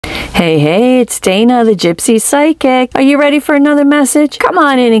Hey, hey, it's Dana, the Gypsy Psychic. Are you ready for another message? Come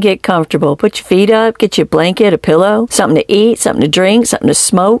on in and get comfortable. Put your feet up, get your blanket, a pillow, something to eat, something to drink, something to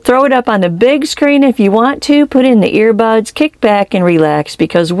smoke. Throw it up on the big screen if you want to. Put in the earbuds, kick back and relax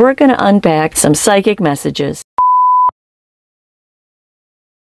because we're going to unpack some psychic messages.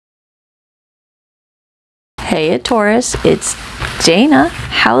 Hey, Taurus, it's Dana.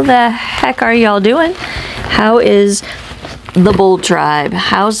 How the heck are y'all doing? How is the Bull Tribe?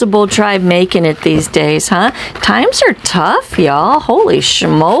 How's the Bull Tribe making it these days, huh? Times are tough, y'all. Holy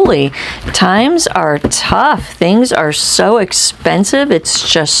schmoly. Times are tough. Things are so expensive.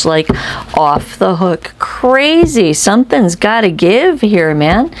 It's just like off the hook crazy. Something's got to give here,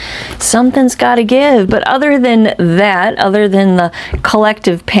 man. Something's got to give. But other than that, other than the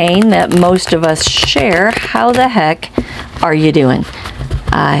collective pain that most of us share, how the heck are you doing?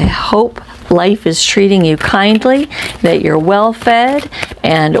 I hope life is treating you kindly, that you're well fed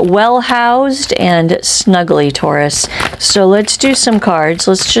and well housed and snuggly, Taurus. So let's do some cards.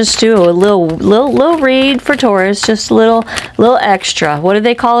 Let's just do a little read for Taurus, just a little extra. What do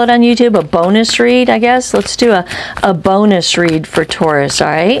they call it on YouTube? A bonus read, I guess. Let's do a bonus read for Taurus, all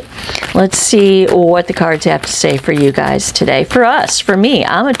right? Let's see what the cards have to say for you guys today. For us, for me,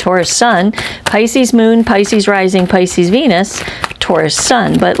 I'm a Taurus Sun, Pisces Moon, Pisces Rising, Pisces Venus, Taurus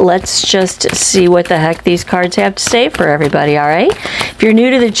Sun. But let's just see what the heck these cards have to say for everybody, all right? If you're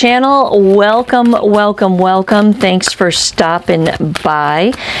new to the channel, welcome, welcome, welcome. Thanks for stopping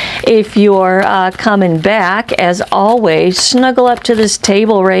by. If you're coming back, as always, snuggle up to this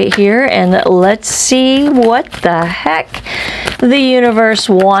table right here and let's see what the heck the universe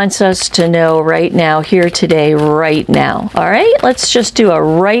wants us to know right now, here today, right now. All right, let's just do a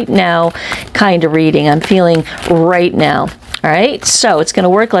right now kind of reading. I'm feeling right now. All right, so it's going to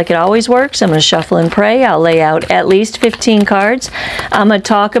work like it always works. I'm going to shuffle and pray. I'll lay out at least 15 cards. I'm going to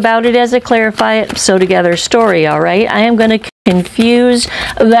talk about it as I clarify it, sew together a story, all right? I am going to confuse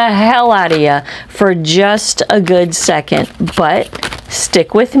the hell out of you for just a good second, but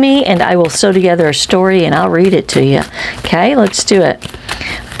stick with me and I will sew together a story and I'll read it to you. Okay, let's do it.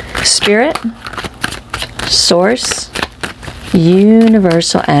 Spirit, Source,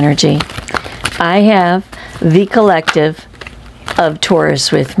 Universal Energy. I have the collective of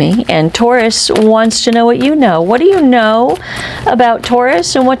Taurus with me, and Taurus wants to know what you know. What do you know about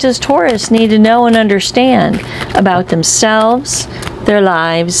Taurus, and what does Taurus need to know and understand about themselves, their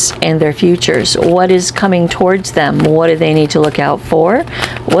lives, and their futures? What is coming towards them? What do they need to look out for?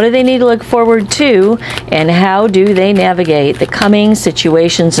 What do they need to look forward to? And how do they navigate the coming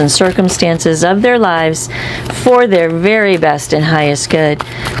situations and circumstances of their lives for their very best and highest good?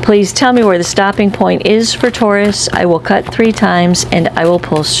 Please tell me where the stopping point is for Taurus. I will cut 3 times and I will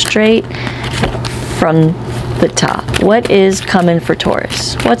pull straight from the top. What is coming for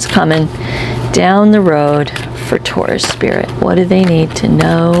Taurus? What's coming down the road for Taurus Spirit? What do they need to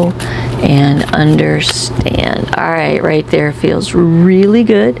know and understand? All right, right there feels really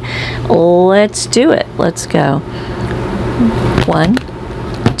good. Let's do it. Let's go. 1,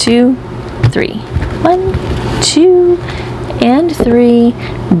 2, 3. 1, 2, and 3.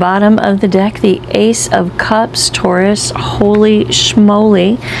 Bottom of the deck, the Ace of Cups, Taurus. Holy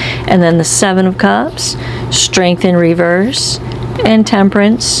schmoly. And then the 7 of Cups, Strength in reverse, and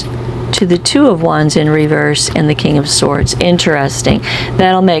Temperance, to the 2 of Wands in reverse, and the King of Swords. Interesting.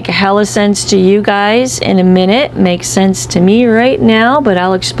 That'll make hella sense to you guys in a minute. Makes sense to me right now, but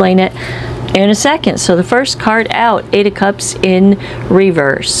I'll explain it in a second. So the first card out, 8 of Cups in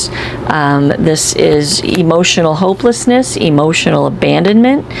reverse. This is emotional hopelessness, emotional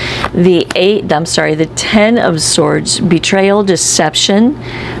abandonment. The 10 of Swords, betrayal, deception.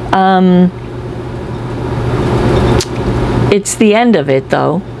 It's the end of it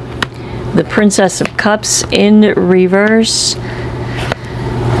though. The Princess of Cups in reverse.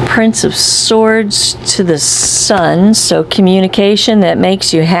 Prince of Swords to the Sun, so communication that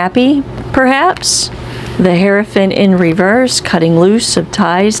makes you happy, perhaps. The Hierophant in reverse, cutting loose of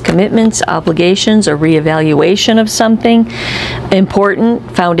ties, commitments, obligations, or reevaluation of something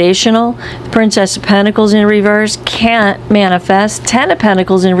important, foundational. The Princess of Pentacles in reverse, can't manifest. 10 of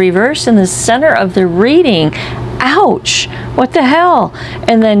Pentacles in reverse in the center of the reading. Ouch! What the hell?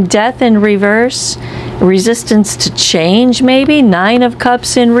 And then Death in reverse, resistance to change maybe. 9 of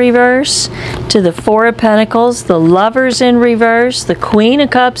Cups in reverse to the 4 of Pentacles, the Lovers in reverse, the Queen of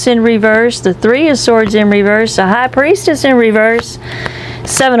Cups in reverse, the 3 of Swords in reverse, the High Priestess in reverse,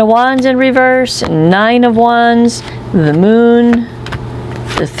 7 of Wands in reverse, 9 of Wands, the Moon,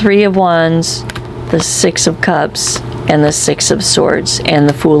 the 3 of Wands, the 6 of Cups, and the Six of Swords and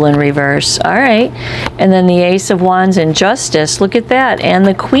the Fool in reverse. All right. And then the Ace of Wands and Justice. Look at that. And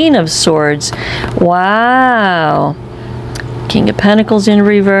the Queen of Swords. Wow. King of Pentacles in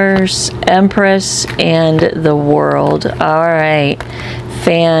reverse, Empress, and the World. All right.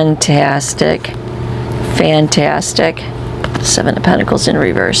 Fantastic. Fantastic. Seven of Pentacles in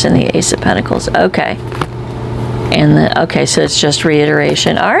reverse and the Ace of Pentacles. Okay. And the, okay, so it's just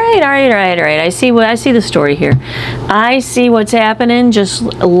reiteration. All right. I see the story here. I see what's happening. Just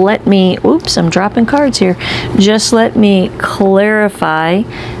let me, oops, I'm dropping cards here. Just let me clarify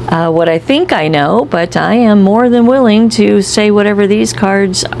what I think I know, but I am more than willing to say whatever these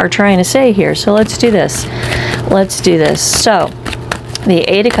cards are trying to say here. So let's do this. Let's do this. So the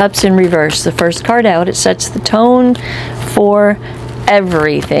Eight of Cups in reverse, the first card out, it sets the tone for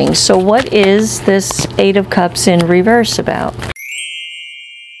everything. So what is this Eight of Cups in reverse about?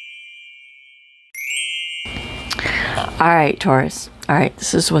 All right, Taurus. All right,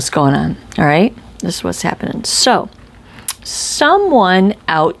 this is what's going on. All right, this is what's happening. So someone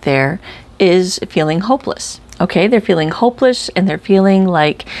out there is feeling hopeless. Okay, they're feeling hopeless and they're feeling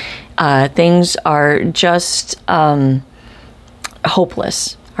like things are just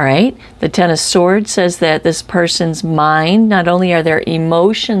hopeless. All right. The Ten of Swords says that this person's mind, not only are their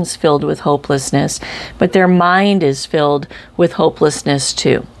emotions filled with hopelessness, but their mind is filled with hopelessness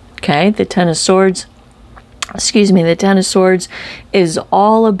too. Okay. The Ten of Swords, the Ten of Swords is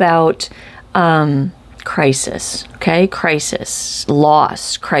all about crisis. Okay. Crisis,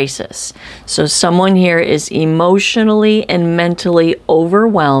 loss, crisis. So someone here is emotionally and mentally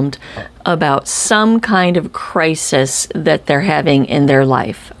overwhelmed about some kind of crisis that they're having in their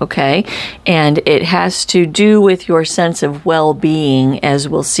life, okay? And it has to do with your sense of well-being, as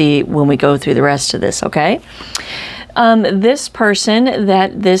we'll see when we go through the rest of this, okay? This person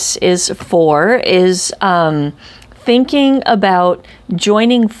that this is for is thinking about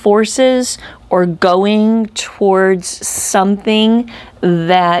joining forces or going towards something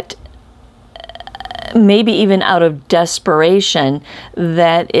that maybe even out of desperation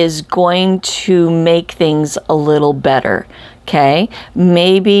that is going to make things a little better, okay?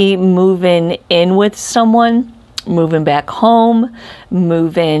 Maybe moving in with someone, moving back home,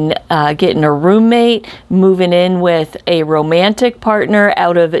 getting a roommate, moving in with a romantic partner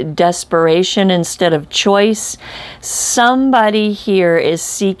out of desperation instead of choice. Somebody here is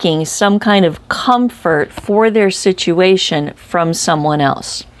seeking some kind of comfort for their situation from someone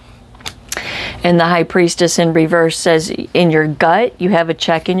else. And the High Priestess in reverse says, in your gut, you have a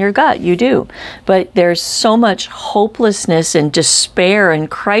check in your gut. You do. But there's so much hopelessness and despair and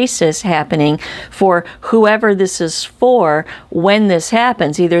crisis happening for whoever this is for when this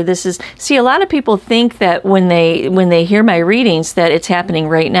happens. Either this is, see, a lot of people think that when they hear my readings that it's happening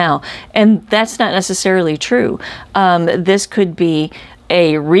right now. And that's not necessarily true. This could be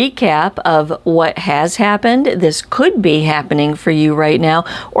a recap of what has happened. This could be happening for you right now,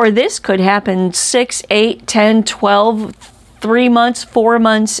 or this could happen 6, 8, 10, 12, 3 months, 4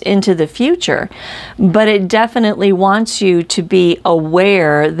 months into the future. But it definitely wants you to be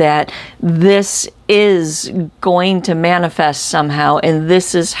aware that this is going to manifest somehow, and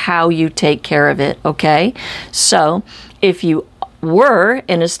this is how you take care of it, okay? So if you were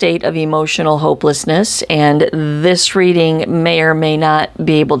in a state of emotional hopelessness, and this reading may or may not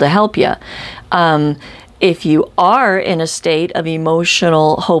be able to help you. If you are in a state of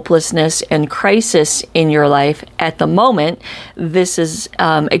emotional hopelessness and crisis in your life at the moment, this is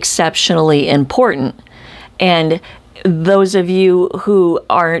exceptionally important. And those of you who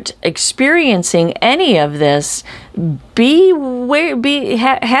aren't experiencing any of this, have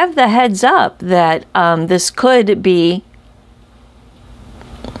the heads up that this could be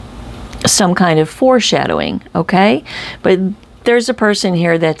some kind of foreshadowing, okay? But there's a person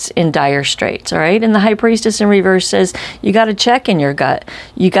here that's in dire straits, all right? And the High Priestess in reverse says, you got to check in your gut.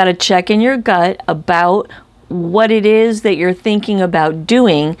 You got to check in your gut about what it is that you're thinking about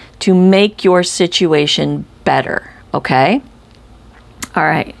doing to make your situation better, okay? All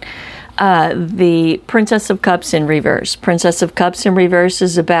right. The Princess of Cups in reverse. Princess of Cups in reverse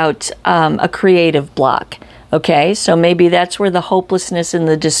is about a creative block. Okay, so maybe that's where the hopelessness and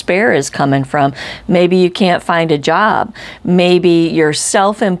the despair is coming from. Maybe you can't find a job. Maybe you're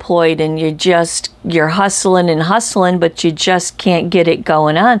self-employed and you're hustling and hustling, but you just can't get it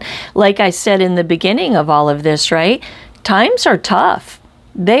going on. Like I said in the beginning of all of this, right? Times are tough.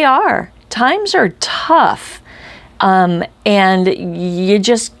 They are. Times are tough. And you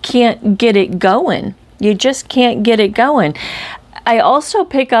just can't get it going. You just can't get it going. I also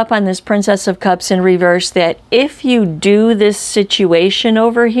pick up on this Princess of Cups in reverse that if you do this situation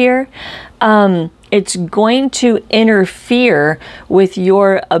over here, it's going to interfere with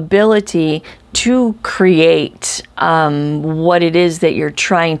your ability to create what it is that you're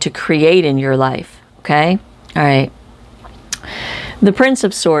trying to create in your life. Okay? All right. The Prince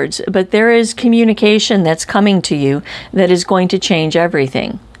of Swords, but there is communication that's coming to you that is going to change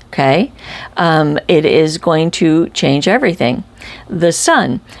everything. Okay? It is going to change everything. The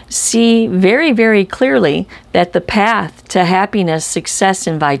Sun, see very, very clearly that the path to happiness, success,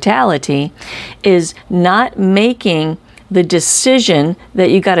 and vitality is not making the decision that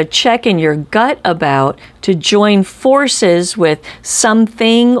you got to check in your gut about to join forces with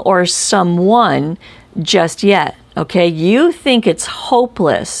something or someone just yet. Okay? You think it's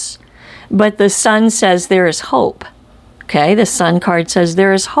hopeless, but the Sun says there is hope. Okay, the Sun card says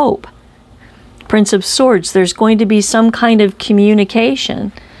there is hope. Prince of Swords, there's going to be some kind of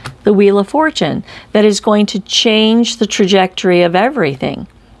communication, the Wheel of Fortune, that is going to change the trajectory of everything.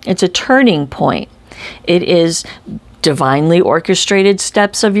 It's a turning point. It is divinely orchestrated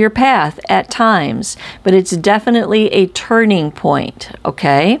steps of your path at times, but it's definitely a turning point,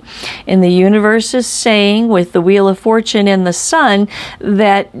 okay? And the universe is saying with the Wheel of Fortune and the Sun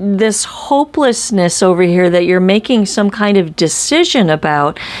that this hopelessness over here that you're making some kind of decision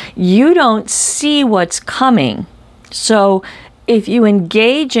about, you don't see what's coming. So if you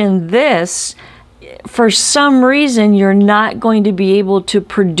engage in this, for some reason, you're not going to be able to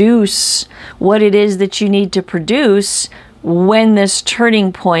produce what it is that you need to produce when this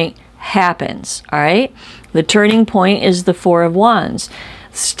turning point happens, all right? The turning point is the Four of Wands.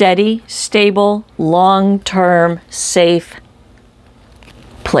 Steady, stable, long-term, safe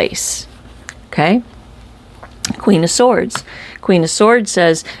place, okay? Queen of Swords. Queen of Swords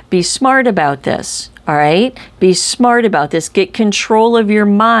says, be smart about this. All right? Be smart about this. Get control of your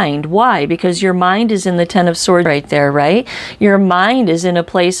mind. Why? Because your mind is in the Ten of Swords right there, right? Your mind is in a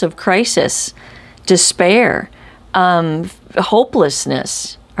place of crisis, despair,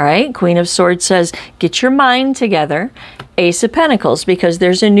 hopelessness. All right? Queen of Swords says, get your mind together. Ace of Pentacles, because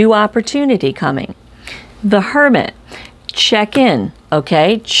there's a new opportunity coming. The Hermit. Check in,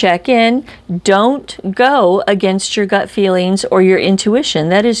 okay? Check in. Don't go against your gut feelings or your intuition.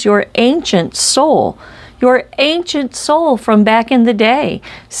 That is your ancient soul. Your ancient soul from back in the day.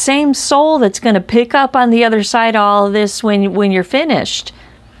 Same soul that's going to pick up on the other side of all of this when you're finished.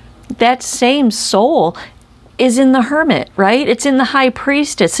 That same soul is in the Hermit, right? It's in the High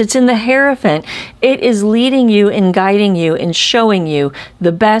Priestess. It's in the Hierophant. It is leading you and guiding you and showing you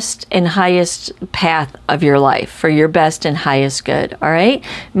the best and highest path of your life for your best and highest good, all right?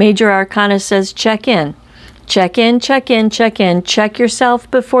 Major Arcana says check in. Check in, check in, check in. Check yourself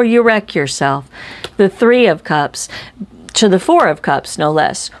before you wreck yourself. The Three of Cups to the Four of Cups, no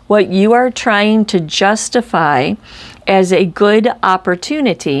less. What you are trying to justify as a good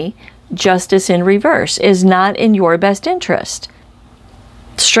opportunity, justice in reverse, is not in your best interest.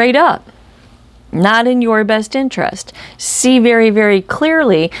 Straight up. Not in your best interest. See very, very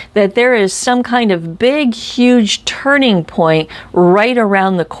clearly that there is some kind of big, huge turning point right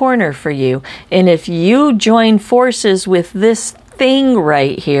around the corner for you. And if you join forces with this thing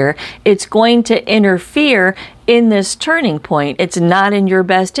right here, it's going to interfere in this turning point. It's not in your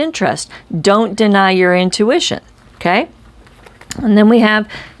best interest. Don't deny your intuition. Okay? And then we have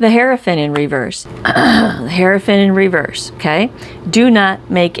the Hierophant in reverse. The Hierophant in reverse, okay? Do not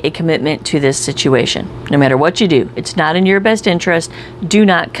make a commitment to this situation. No matter what you do, it's not in your best interest. Do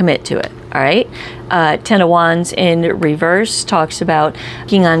not commit to it, all right? Ten of Wands in reverse talks about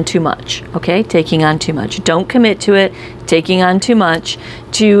taking on too much, okay? Taking on too much. Don't commit to it. Taking on too much.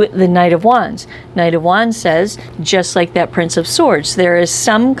 To the Knight of Wands. Knight of Wands says, just like that Prince of Swords, there is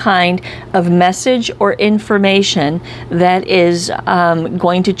some kind of message or information that is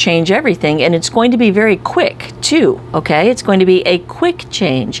going to change everything, and it's going to be very quick too, okay? It's going to be a quick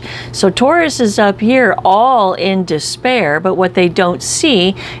change. So Taurus is up here all in despair, but what they don't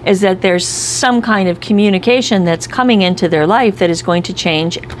see is that there's some kind of communication that's coming into their life that is going to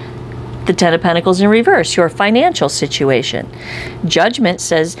change the Ten of Pentacles in reverse, your financial situation. Judgment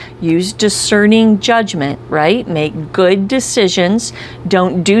says use discerning judgment, right? Make good decisions.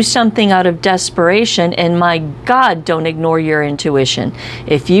 Don't do something out of desperation. And my God, don't ignore your intuition.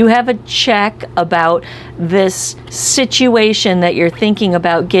 If you have a check about this situation that you're thinking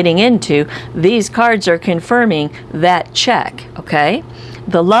about getting into, these cards are confirming that check, okay?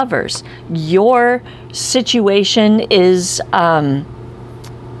 The Lovers, your situation is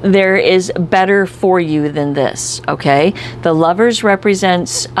there is better for you than this, okay? The Lovers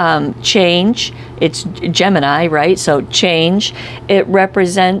represents change. It's Gemini, right? So change. It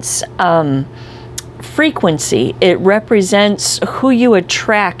represents frequency. It represents who you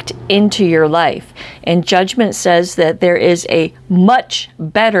attract into your life. And Judgment says that there is a much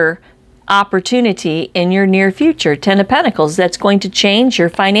better opportunity in your near future. 10 of Pentacles, that's going to change your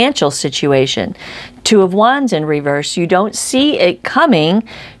financial situation. 2 of Wands in reverse, you don't see it coming.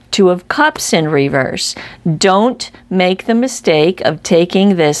 2 of Cups in reverse. Don't make the mistake of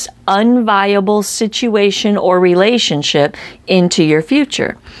taking this unviable situation or relationship into your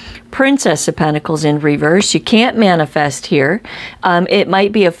future. Princess of Pentacles in reverse. You can't manifest here. It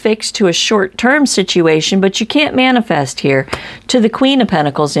might be affixed to a short-term situation, but you can't manifest here. To the Queen of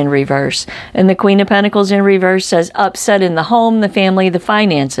Pentacles in reverse. And the Queen of Pentacles in reverse says upset in the home, the family, the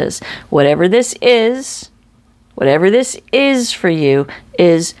finances. Whatever this is for you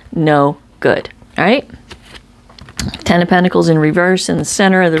is no good. All right? 10 of Pentacles in reverse in the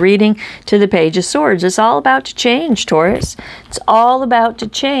center of the reading to the Page of Swords. It's all about to change, Taurus. It's all about to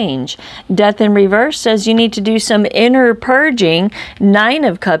change. Death in reverse says you need to do some inner purging. 9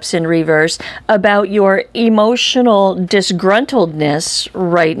 of Cups in reverse about your emotional disgruntledness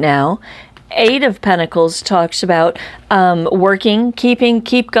right now. 8 of Pentacles talks about working, keep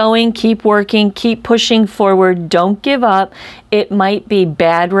going, keep working, keep pushing forward. Don't give up. It might be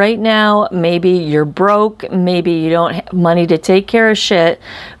bad right now. Maybe you're broke. Maybe you don't have money to take care of shit.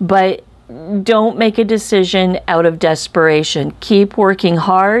 But don't make a decision out of desperation. Keep working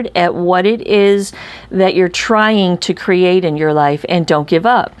hard at what it is that you're trying to create in your life, and don't give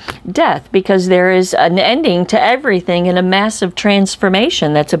up. Death, because there is an ending to everything and a massive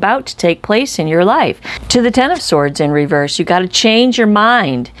transformation that's about to take place in your life. To the 10 of Swords in reverse, you got to change your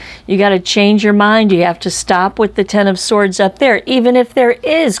mind. You got to change your mind. You have to stop with the 10 of Swords up there, even if there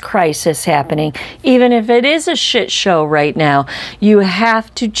is crisis happening, even if it is a shit show right now. You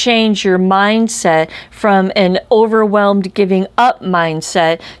have to change your mindset from an overwhelmed giving up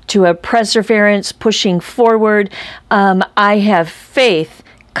mindset to a perseverance, pushing forward, I have faith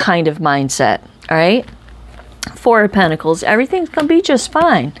kind of mindset. All right? 4 of Pentacles, everything's going to be just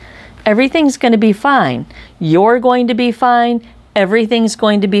fine. Everything's going to be fine. You're going to be fine. Everything's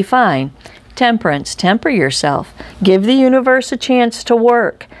going to be fine. Temperance, temper yourself. Give the universe a chance to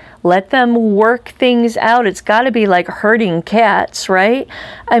work. Let them work things out. It's got to be like herding cats, right?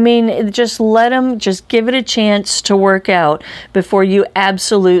 I mean, just let them, just give it a chance to work out before you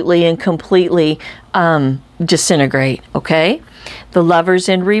absolutely and completely disintegrate, okay? The Lovers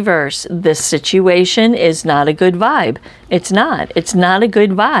in reverse. This situation is not a good vibe. It's not. It's not a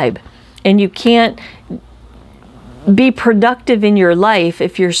good vibe. And you can't be productive in your life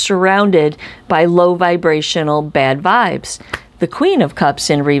if you're surrounded by low vibrational bad vibes. The Queen of Cups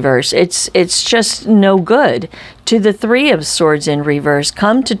in reverse, it's just no good. To the 3 of Swords in reverse,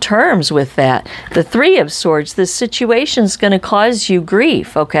 come to terms with that. The 3 of Swords, this situation's going to cause you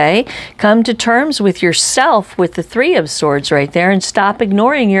grief, okay? Come to terms with yourself with the 3 of Swords right there and stop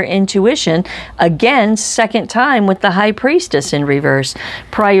ignoring your intuition. Again, second time with the High Priestess in reverse.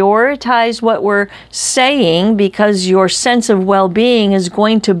 Prioritize what we're saying because your sense of well-being is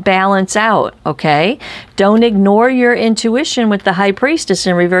going to balance out, okay? Don't ignore your intuition with the High Priestess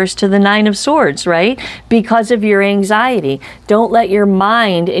in reverse to the 9 of Swords, right? Because of your anxiety. Don't let your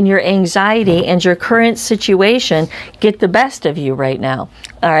mind and your anxiety and your current situation get the best of you right now.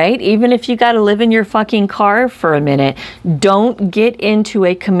 All right? Even if you got to live in your fucking car for a minute, don't get into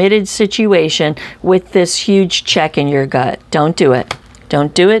a committed situation with this huge check in your gut. Don't do it.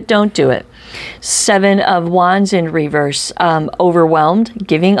 Don't do it. Don't do it. 7 of Wands in reverse. Overwhelmed,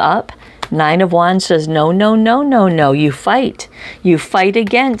 giving up. 9 of Wands says, no, no, no, no, no. You fight. You fight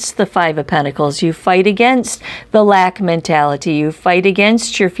against the 5 of Pentacles. You fight against the lack mentality. You fight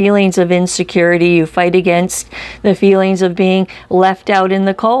against your feelings of insecurity. You fight against the feelings of being left out in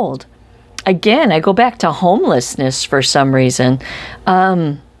the cold. Again, I go back to homelessness for some reason.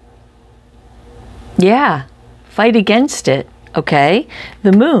 Yeah, fight against it. Okay,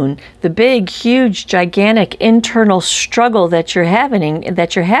 the Moon, the big, huge, gigantic internal struggle that you're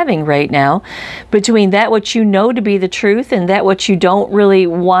having right now between that what you know to be the truth and that what you don't really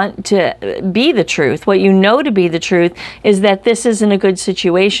want to be the truth. What you know to be the truth is that this isn't a good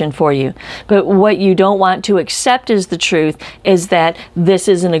situation for you. But what you don't want to accept as the truth is that this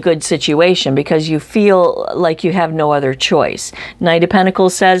isn't a good situation because you feel like you have no other choice. Knight of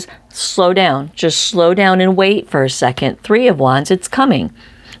Pentacles says, slow down. Just slow down and wait for a second. 3 of Wands, it's coming.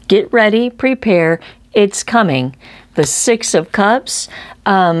 Get ready, prepare, it's coming. The 6 of Cups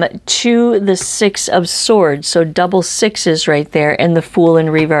to the 6 of Swords. So double sixes right there, and the Fool in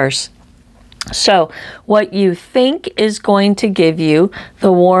reverse. So what you think is going to give you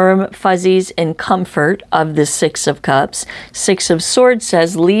the warm fuzzies and comfort of the Six of Cups. Six of Swords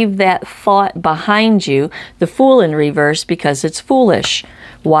says, leave that thought behind you, the Fool in reverse, because it's foolish.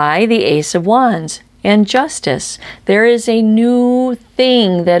 Why? The Ace of Wands and Justice. There is a new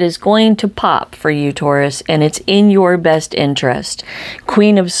thing that is going to pop for you, Taurus, and it's in your best interest.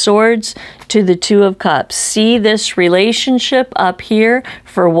 Queen of Swords to the Two of Cups. See this relationship up here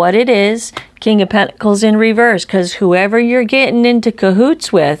for what it is. King of Pentacles in reverse, because whoever you're getting into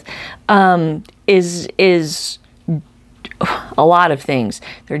cahoots with is a lot of things.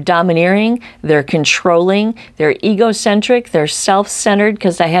 They're domineering, they're controlling, they're egocentric, they're self-centered,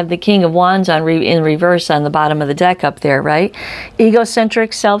 because I have the King of Wands in reverse on the bottom of the deck up there, right?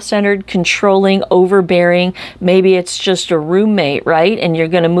 Egocentric, self-centered, controlling, overbearing. Maybe it's just a roommate, right? And you're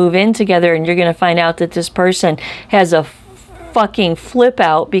going to move in together and you're going to find out that this person has a fucking flip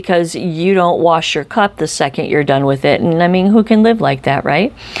out because you don't wash your cup the second you're done with it. And I mean, who can live like that,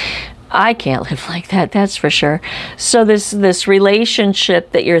 right? I can't live like that, that's for sure. So this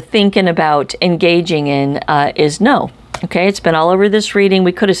relationship that you're thinking about engaging in is no. Okay, it's been all over this reading.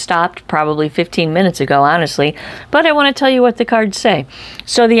 We could have stopped probably 15 minutes ago, honestly. But I want to tell you what the cards say.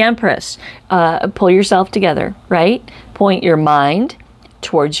 So the Empress, pull yourself together, right? Point your mind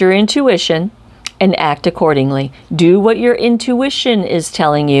towards your intuition and act accordingly. Do what your intuition is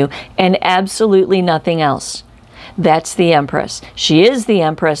telling you and absolutely nothing else. That's the Empress. She is the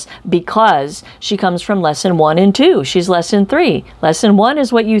Empress because she comes from lesson 1 and 2. She's lesson 3. Lesson 1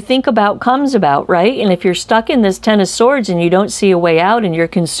 is what you think about comes about, right? And if you're stuck in this Ten of Swords and you don't see a way out and you're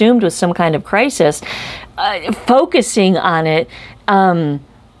consumed with some kind of crisis, focusing on it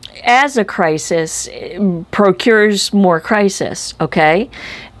as a crisis procures more crisis, okay?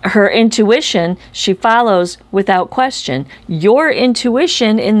 Her intuition, she follows without question. Your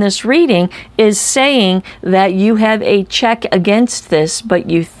intuition in this reading is saying that you have a check against this, but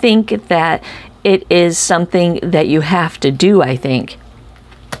you think that it is something that you have to do, I think.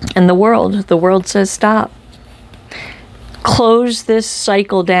 And the world says stop. Close this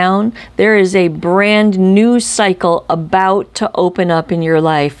cycle down. There is a brand new cycle about to open up in your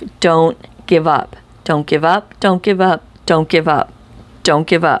life. Don't give up. Don't give up. Don't give up. Don't give up. Don't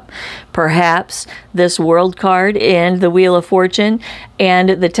give up. Perhaps this World card and the Wheel of Fortune and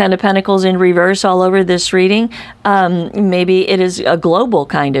the Ten of Pentacles in reverse all over this reading, maybe it is a global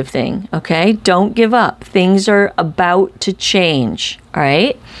kind of thing, okay? Don't give up. Things are about to change, all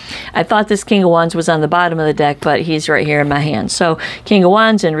right? I thought this King of Wands was on the bottom of the deck, but he's right here in my hand. So King of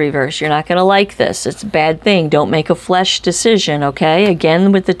Wands in reverse, you're not going to like this. It's a bad thing. Don't make a flesh decision, okay?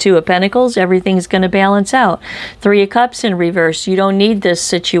 Again, with the Two of Pentacles, everything's going to balance out. Three of Cups in reverse, you don't need this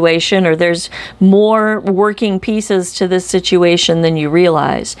situation, or there's more working pieces to this situation than you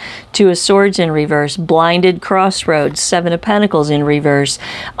realize. Two of Swords in reverse, blinded crossroads. Seven of Pentacles in reverse,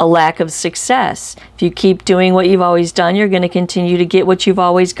 a lack of success. If you keep doing what you've always done, you're going to continue to get what you've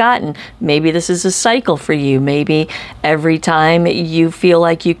always gotten. Maybe this is a cycle for you. Maybe every time you feel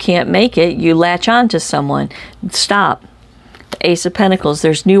like you can't make it, you latch on to someone. Stop. Ace of Pentacles,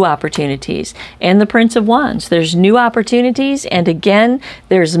 there's new opportunities. And the Prince of Wands, there's new opportunities. And again,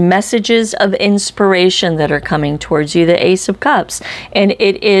 there's messages of inspiration that are coming towards you. The Ace of Cups. And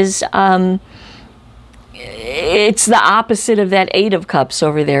it is, it's the opposite of that Eight of Cups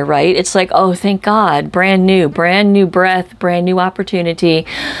over there, right? It's like, oh, thank God, brand new breath, brand new opportunity.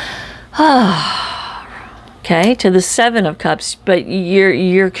 Okay, to the Seven of Cups, but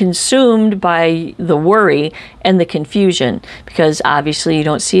you're consumed by the worry and the confusion because obviously you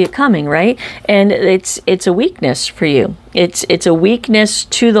don't see it coming, right? And it's a weakness for you. It's a weakness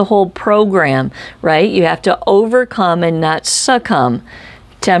to the whole program, right? You have to overcome and not succumb.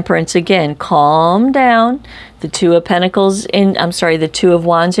 Temperance again, calm down. The Two of Pentacles in, the Two of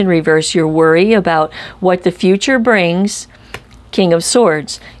Wands in reverse, your worry about what the future brings. King of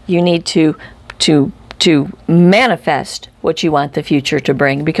Swords, you need to manifest what you want the future to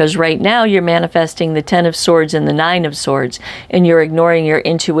bring, because right now you're manifesting the Ten of Swords and the Nine of Swords, and you're ignoring your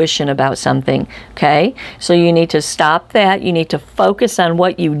intuition about something, okay? So you need to stop that. You need to focus on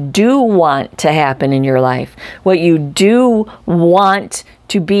what you do want to happen in your life, what you do want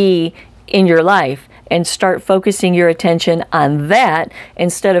to be in your life, and start focusing your attention on that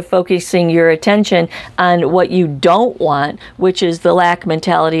instead of focusing your attention on what you don't want, which is the lack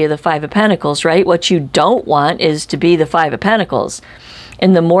mentality of the Five of Pentacles, right? What you don't want is to be the Five of Pentacles.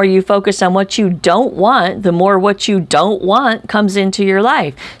 And the more you focus on what you don't want, the more what you don't want comes into your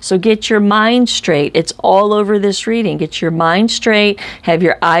life. So get your mind straight. It's all over this reading. Get your mind straight, have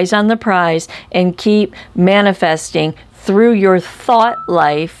your eyes on the prize, and keep manifesting through your thought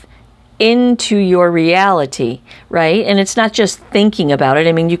life into your reality, right? And it's not just thinking about it.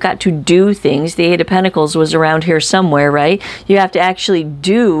 I mean, you've got to do things. The Eight of Pentacles was around here somewhere, right? You have to actually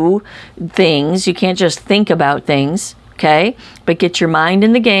do things. You can't just think about things, okay? But get your mind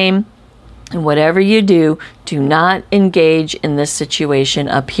in the game. And whatever you do, do not engage in this situation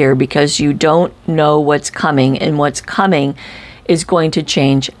up here, because you don't know what's coming, and what's coming is going to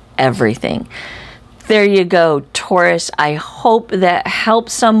change everything. There you go, Taurus. I hope that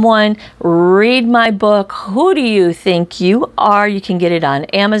helps someone. Read my book, Who Do You Think You Are? You can get it on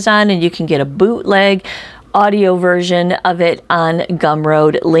Amazon, and you can get a bootleg audio version of it on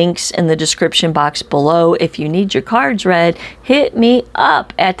Gumroad. Links in the description box below. If you need your cards read, hit me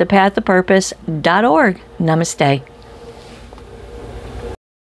up at thepathofpurpose.org. Namaste.